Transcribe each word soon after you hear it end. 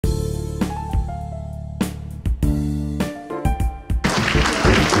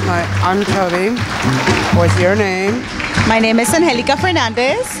Hi, I'm Toby. What's your name? My name is Angelica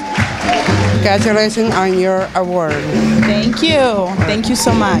Hernandez. Congratulations on your award. Thank you. Thank you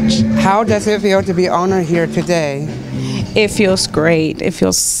so much. How does it feel to be honored here today? It feels great. It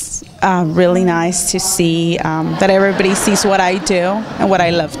feels really nice to see that everybody sees what I do and what I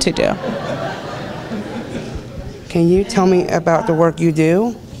love to do. Can you tell me about the work you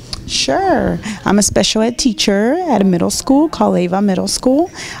do? Sure. I'm a special ed teacher at a middle school called Ava Middle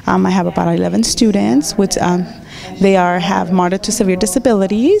School. I have about 11 students, which they have moderate to severe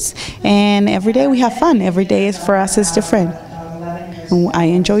disabilities, and every day we have fun. Every day for us is different. I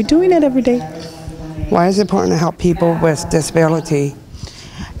enjoy doing it every day. Why is it important to help people with disability?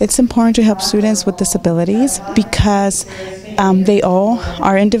 It's important to help students with disabilities because they all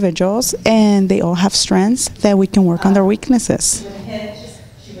are individuals and they all have strengths that we can work on their weaknesses.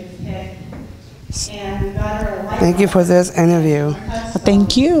 Thank you for this interview.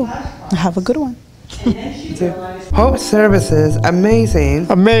 Thank you. Have a good one. Hope Services Amazing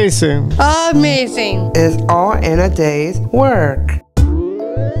is all in a day's work.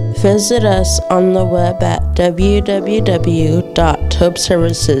 Visit us on the web at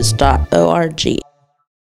www.hopeservices.org.